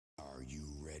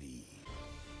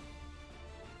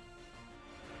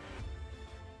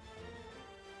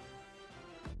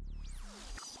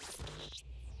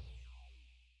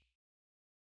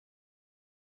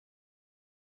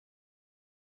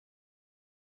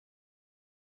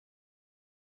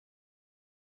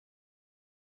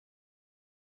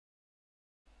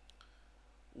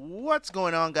What's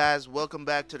going on, guys? Welcome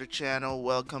back to the channel.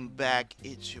 Welcome back.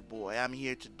 It's your boy. I'm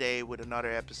here today with another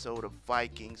episode of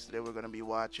Vikings. Today we're going to be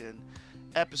watching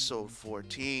episode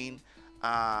 14.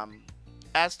 Um,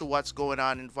 as to what's going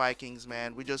on in Vikings,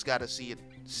 man, we just got to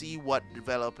see what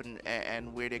develop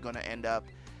and where they're going to end up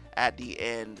at the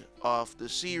end of the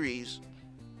series.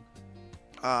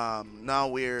 Now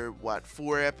we're what,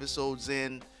 4 episodes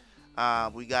in.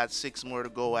 We got 6 more to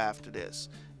go after this,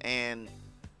 and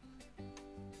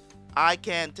I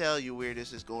can't tell you where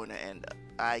this is going to end up.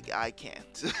 I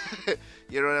can't.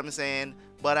 You know what I'm saying?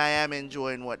 But I am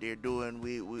enjoying what they're doing.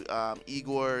 We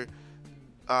Igor,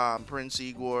 Prince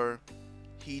Igor,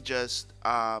 he just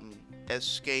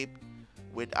escaped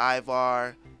with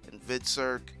Ivar and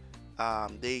Vitserk.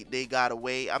 They got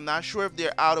away. I'm not sure if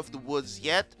they're out of the woods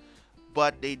yet,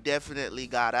 but they definitely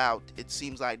got out. It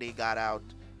seems like they got out,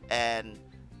 and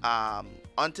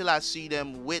until I see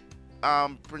them with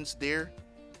Prince Deer,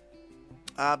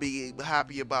 I'll be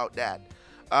happy about that.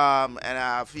 And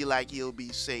I feel like he'll be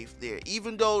safe there.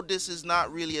 Even though this is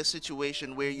not really a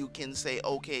situation where you can say,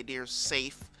 okay, they're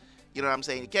safe. You know what I'm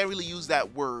saying? You can't really use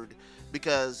that word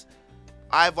because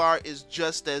Ivar is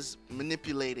just as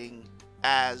manipulating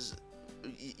as,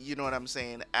 you know what I'm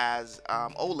saying, as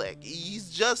Oleg. He's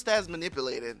just as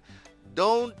manipulated.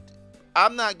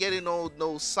 I'm not getting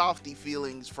no softy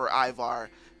feelings for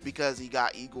Ivar because he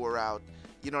got Igor out.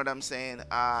 You know what I'm saying?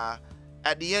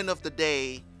 At the end of the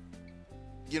day,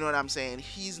 you know what I'm saying,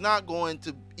 he's going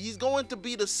to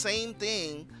be the same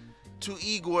thing to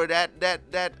Igor that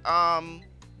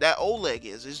Oleg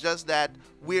is. It's just that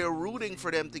we're rooting for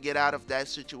them to get out of that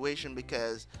situation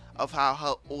because of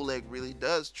how Oleg really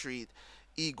does treat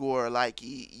Igor, like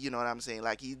you know what I'm saying,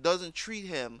 like he doesn't treat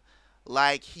him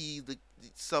like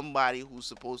somebody who's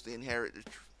supposed to inherit the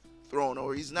throne,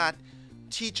 or he's not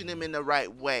teaching him in the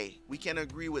right way. We can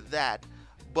agree with that,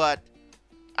 but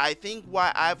I think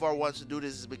why Ivar wants to do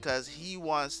this is because he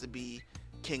wants to be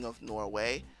king of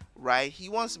Norway, right? He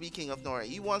wants to be king of Norway.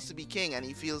 He wants to be king, and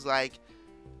he feels like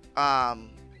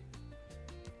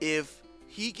if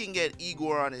he can get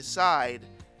Igor on his side,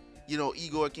 you know,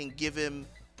 Igor can give him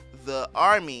the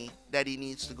army that he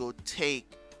needs to go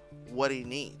take what he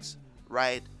needs,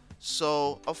 right?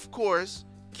 So, of course,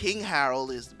 King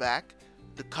Harald is back,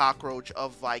 the cockroach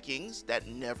of Vikings that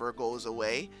never goes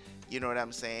away. You know what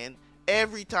I'm saying?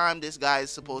 Every time this guy is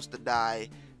supposed to die,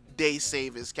 they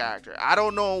save his character. I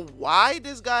don't know why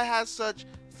this guy has such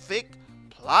thick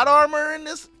plot armor in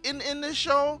this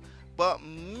show, but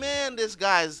man, this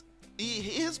guy's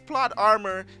his plot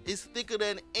armor is thicker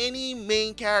than any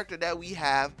main character that we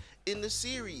have in the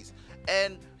series,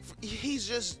 and he's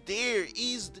just there.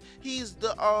 He's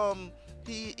the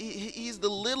he's the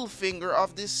little finger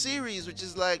of this series, which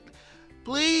is like,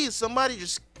 please, somebody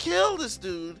just kill this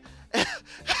dude.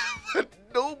 But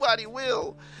nobody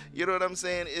will. You know what I'm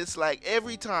saying? It's like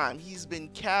every time he's been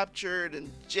captured and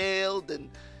jailed and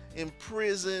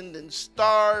imprisoned and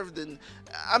starved, and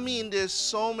I mean, there's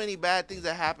so many bad things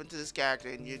that happen to this character,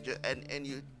 and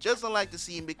you just don't like to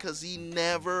see him because he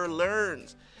never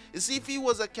learns. You see, if he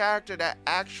was a character that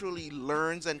actually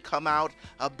learns and come out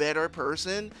a better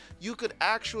person, you could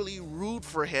actually root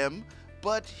for him.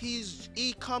 But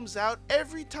he comes out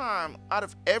every time, out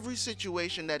of every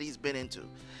situation that he's been into,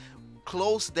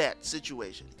 close that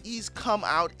situation, he's come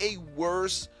out a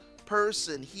worse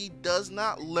person. He does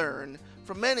not learn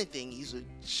from anything. He's a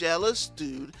jealous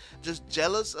dude, just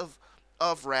jealous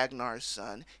of Ragnar's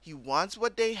son. He wants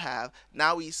what they have.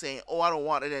 Now he's saying, oh, I don't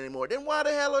want it anymore. Then why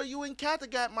the hell are you in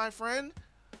Kattegat, my friend?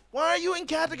 Why are you in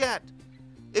Kattegat?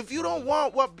 If you don't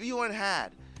want what Bjorn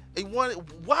had,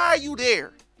 why are you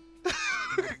there?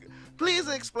 Please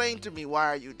explain to me, why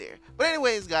are you there? But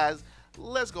anyways, guys,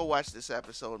 let's go watch this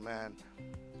episode, man,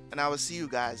 and I will see you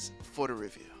guys for the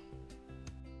review.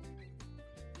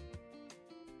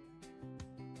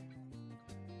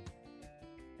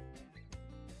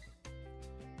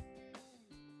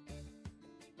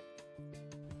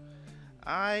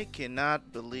 I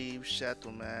cannot believe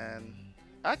Shettle, man.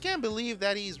 I can't believe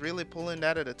that he's really pulling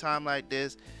that at a time like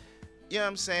this. You know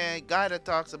what I'm saying? Guy that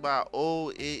talks about,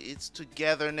 oh, it's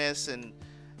togetherness and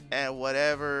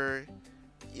whatever.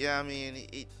 Yeah, I mean,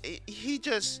 he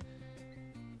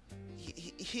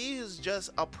is just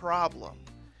a problem.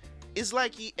 It's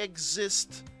like he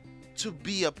exists to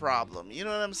be a problem. You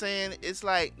know what I'm saying? It's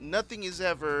like nothing is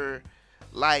ever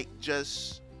like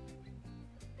just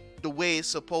the way it's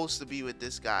supposed to be with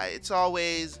this guy. It's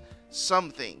always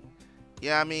something.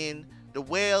 Yeah, I mean, the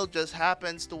whale just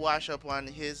happens to wash up on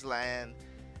his land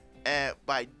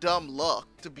by dumb luck,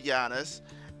 to be honest,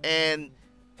 and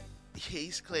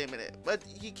He's claiming it, but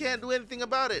he can't do anything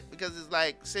about it because it's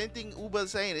like same thing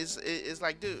Uber's saying. It's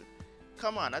like, dude,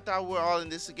 come on. I thought we are all in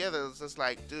this together. It's just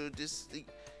like, dude, this.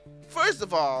 First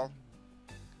of all,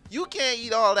 you can't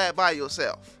eat all that by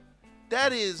yourself.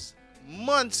 That is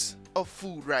months of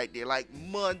food right there, like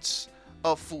months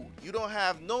of food. You don't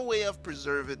have no way of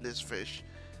preserving this fish.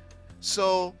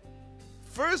 So,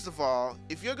 first of all,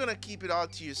 if you're gonna keep it all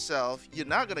to yourself, you're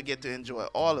not gonna get to enjoy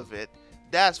all of it.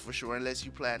 That's for sure, unless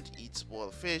you plan to eat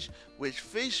spoiled fish, which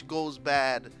fish goes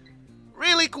bad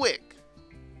really quick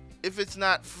if it's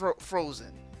not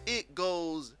frozen. It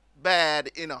goes bad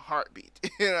in a heartbeat.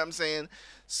 You know what I'm saying?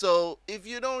 So if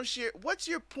you don't share, what's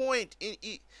your point in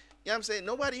eat? You know what I'm saying?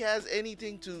 Nobody has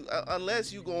anything to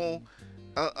unless you go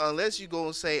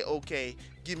say, okay,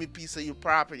 give me a piece of your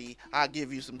property, I'll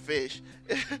give you some fish.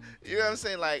 You know what I'm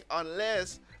saying? Like,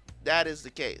 unless that is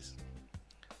the case.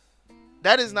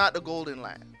 That is not the golden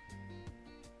land.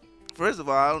 First of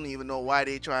all, I don't even know why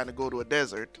they're trying to go to a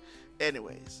desert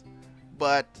anyways.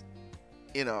 But,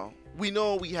 you know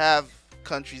we have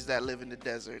countries that live in the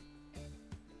desert.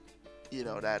 You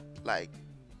know, that like,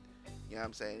 you know what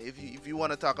I'm saying? If you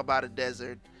want to talk about a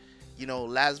desert, you know,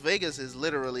 Las Vegas is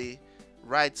literally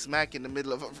right smack in the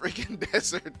middle of a freaking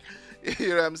desert. You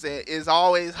know what I'm saying? It's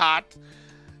always hot.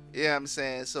 You know what I'm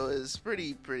saying? So it's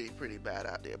pretty bad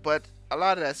out there. But a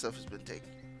lot of that stuff has been taken.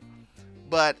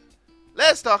 But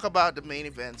let's talk about the main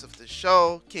events of the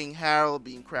show. King Harold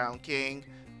being crowned king.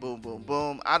 Boom, boom,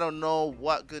 boom. I don't know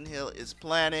what Gunhill is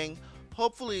planning.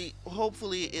 Hopefully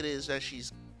it is that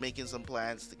she's making some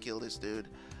plans to kill this dude.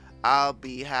 I'll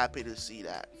be happy to see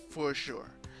that for sure.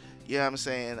 You know what I'm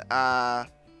saying?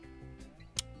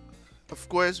 Of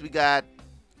course, we got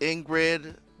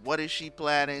Ingrid. What is she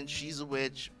planning? She's a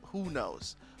witch. Who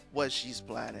knows what she's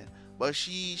planning? But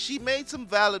she made some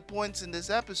valid points in this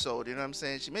episode. You know what I'm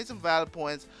saying? She made some valid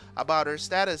points about her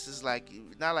status. Is like,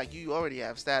 not like you already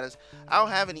have status. I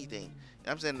don't have anything. You know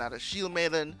what I'm saying? Not a shield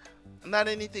maiden. Not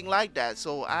anything like that.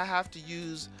 So I have to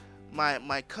use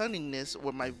my cunningness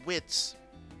or my wits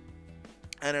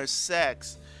and her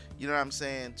sex. You know what I'm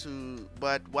saying?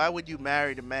 But why would you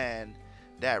marry the man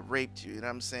that raped you? You know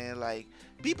what I'm saying? Like,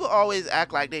 people always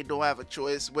act like they don't have a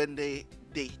choice when they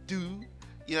do.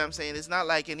 You know what I'm saying? It's not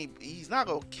like he's not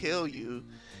gonna kill you. You know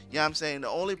what I'm saying? The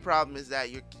only problem is that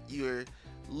you're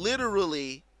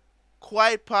literally,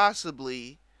 quite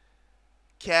possibly,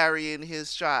 carrying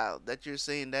his child. That you're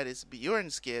saying that it's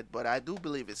Bjorn's kid, but I do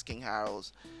believe it's King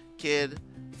Harold's kid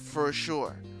for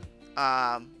sure.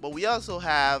 But we also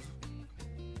have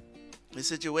a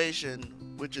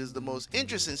situation, which is the most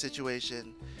interesting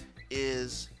situation,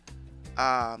 is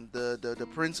the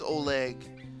Prince Oleg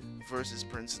versus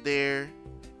Prince Dare.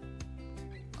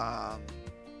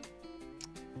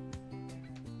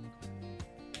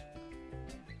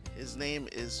 His name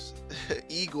is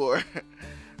Igor,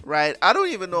 right? I don't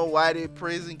even know why they're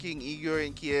praising King Igor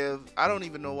in Kiev. I don't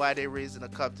even know why they're raising a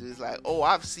cup to. It's like, oh,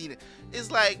 I've seen it.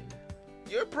 It's like,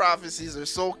 your prophecies are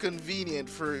so convenient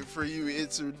for you.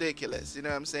 It's ridiculous. You know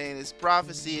what I'm saying? His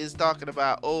prophecy is talking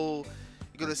about, oh,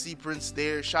 you're gonna see Prince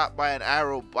Dare shot by an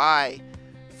arrow by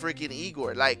freaking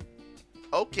Igor. Like,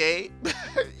 okay.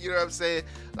 You know what I'm saying?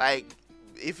 Like,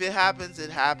 if it happens, it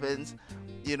happens.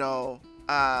 You know,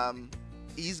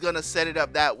 he's gonna set it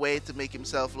up that way to make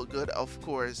himself look good. Of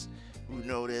course, we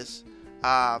know this.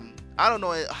 I don't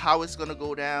know how it's gonna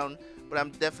go down, but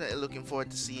I'm definitely looking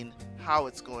forward to seeing how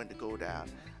it's going to go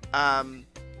down.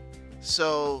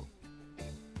 So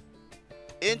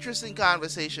interesting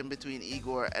conversation between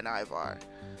Igor and Ivar.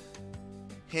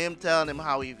 Him telling him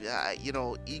how he,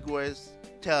 Igor's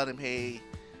telling him, hey,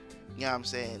 you know what I'm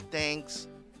saying, thanks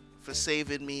for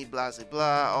saving me, blah, blah,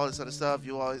 blah, all this other stuff.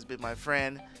 You always been my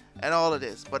friend and all of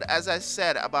this. But as I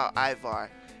said about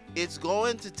Ivar, it's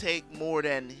going to take more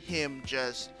than him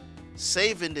just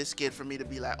saving this kid for me to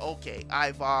be like, okay,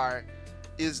 Ivar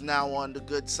is now on the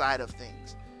good side of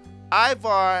things.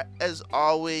 Ivar has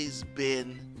always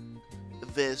been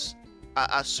this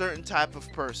a certain type of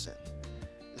person.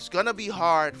 It's gonna be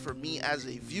hard for me as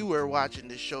a viewer watching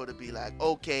this show to be like,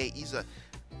 okay,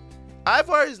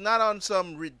 Ivar is not on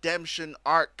some redemption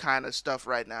arc kind of stuff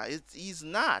right now. He's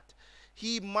not.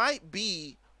 He might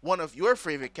be one of your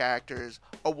favorite characters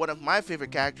or one of my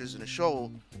favorite characters in the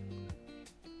show,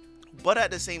 but at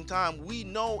the same time, we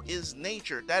know his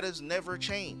nature. That has never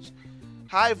changed.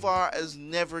 Ivar has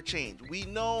never changed. We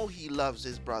know he loves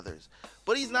his brothers,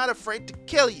 but he's not afraid to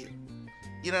kill you.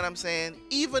 You know what I'm saying?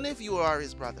 Even if you are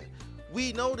his brother.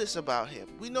 We know this about him.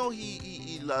 We know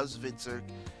he loves Vitzer.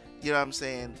 You know what I'm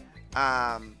saying?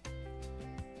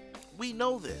 We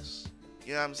know this.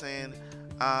 You know what I'm saying?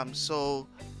 So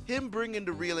him bringing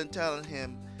the reel and telling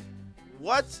him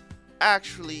what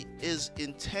actually is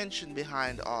intention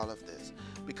behind all of this,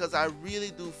 because I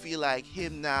really do feel like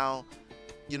him now,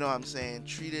 you know what I'm saying,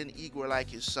 treating Igor like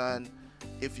his son,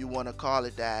 if you want to call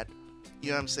it that, you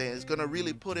know what I'm saying, it's gonna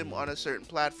really put him on a certain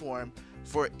platform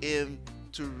for him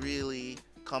to really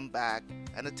come back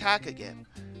and attack again,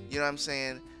 you know what I'm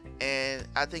saying. And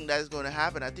I think that is going to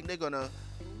happen. I think they're going to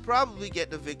probably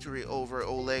get the victory over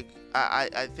Oleg.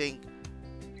 I think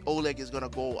Oleg is going to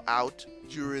go out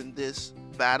during this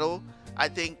battle. I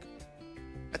think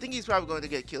he's probably going to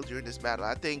get killed during this battle.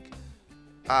 I think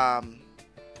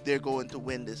they're going to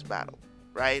win this battle,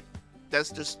 right? That's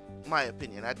just my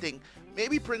opinion. I think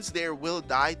maybe Prince Dare will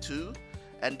die too,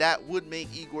 and that would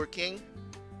make Igor king.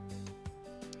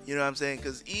 You know what I'm saying?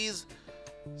 Because he's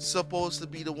supposed to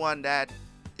be the one that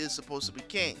is supposed to be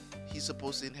king. He's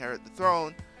supposed to inherit the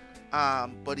throne,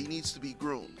 but he needs to be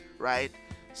groomed, right?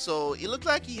 So it looked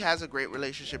like he has a great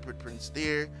relationship with Prince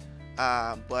Dare,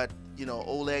 but you know,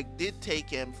 Oleg did take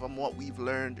him, from what we've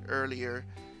learned earlier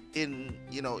in,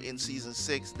 you know, in season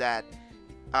 6, that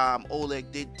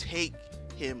Oleg did take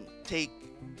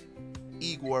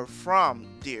Igor from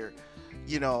Dare,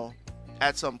 you know,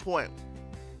 at some point,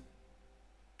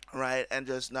 right? And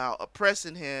just now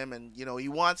oppressing him, and you know, he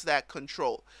wants that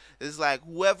control. It's like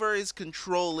whoever is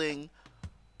controlling,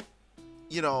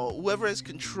 you know, whoever is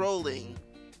controlling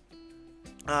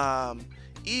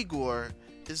Igor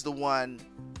is the one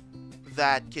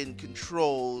that can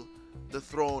control the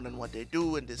throne and what they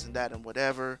do and this and that and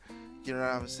whatever, you know what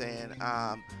I'm saying.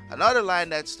 Another line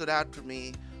that stood out for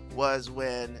me was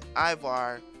when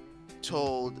Ivar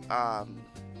told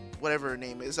whatever her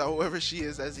name is, or whoever she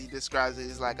is, as he describes it,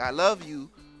 he's like, I love you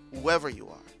whoever you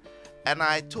are. And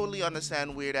I totally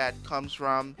understand where that comes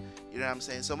from, you know what I'm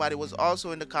saying. Somebody was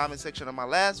also in the comment section of my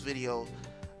last video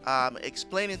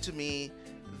explaining to me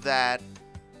that,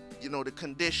 you know, the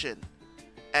condition,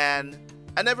 and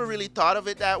I never really thought of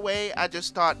it that way. I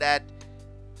just thought that,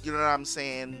 you know what I'm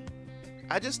saying,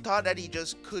 I just thought that he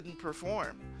just couldn't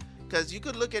perform, because you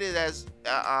could look at it as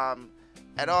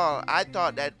at all. I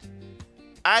thought that,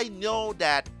 I know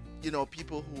that, you know,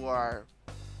 people who are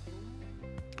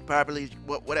probably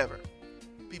whatever,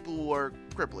 people who are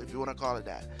crippled, if you want to call it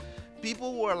that,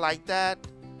 people who are like that,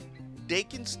 they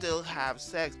can still have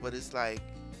sex, but it's like,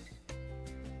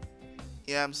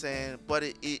 you know what I'm saying, but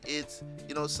it's,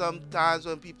 you know, sometimes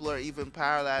when people are even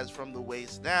paralyzed from the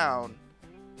waist down,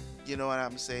 you know what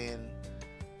I'm saying,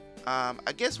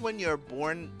 I guess when you're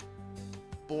born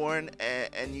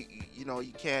and you know,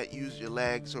 you can't use your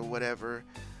legs or whatever,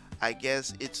 I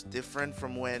guess it's different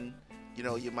from when, you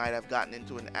know, you might have gotten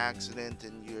into an accident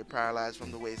and you're paralyzed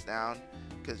from the waist down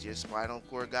because your spinal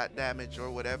cord got damaged or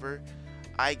whatever.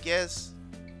 I guess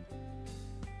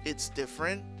it's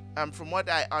different. From what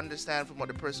I understand from what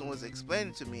the person was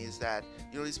explaining to me is that,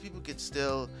 you know, these people could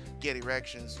still get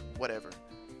erections, whatever,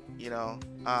 you know,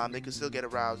 they could still get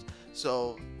aroused.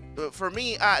 So for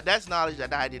me, that's knowledge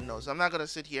that I didn't know. So I'm not going to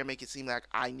sit here and make it seem like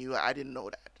I knew it. I didn't know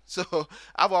that. So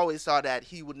I've always thought that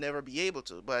he would never be able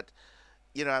to, but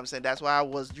you know what I'm saying, that's why I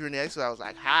was, during the exercise, I was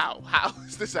like, how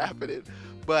is this happening?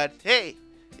 But hey,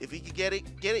 if he could get it,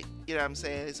 you know what I'm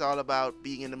saying. It's all about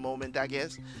being in the moment, I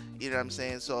guess, you know what I'm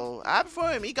saying. So I'm for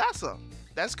him. He got some.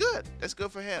 That's good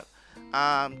for him.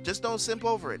 Just don't simp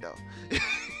over it though.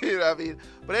 You know what I mean.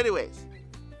 But anyways,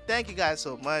 thank you guys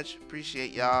so much,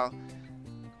 appreciate y'all.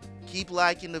 Keep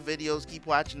liking the videos, keep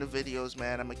watching the videos,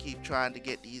 man. I'm gonna keep trying to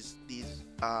get these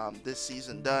this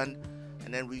season done,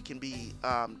 and then we can be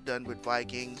done with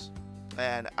Vikings.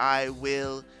 And I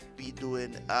will be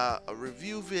doing a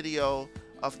review video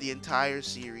of the entire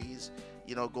series,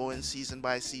 you know, going season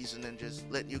by season and just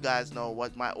letting you guys know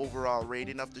what my overall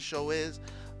rating of the show is.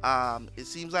 It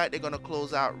seems like they're gonna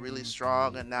close out really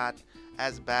strong and not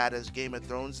as bad as Game of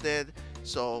Thrones did,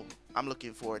 so I'm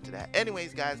looking forward to that.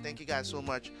 Anyways, guys, thank you guys so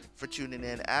much for tuning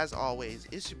in. As always,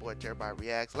 it's your boy Terabyt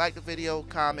Reacts. Like the video,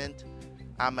 comment.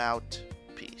 I'm out.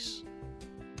 Peace.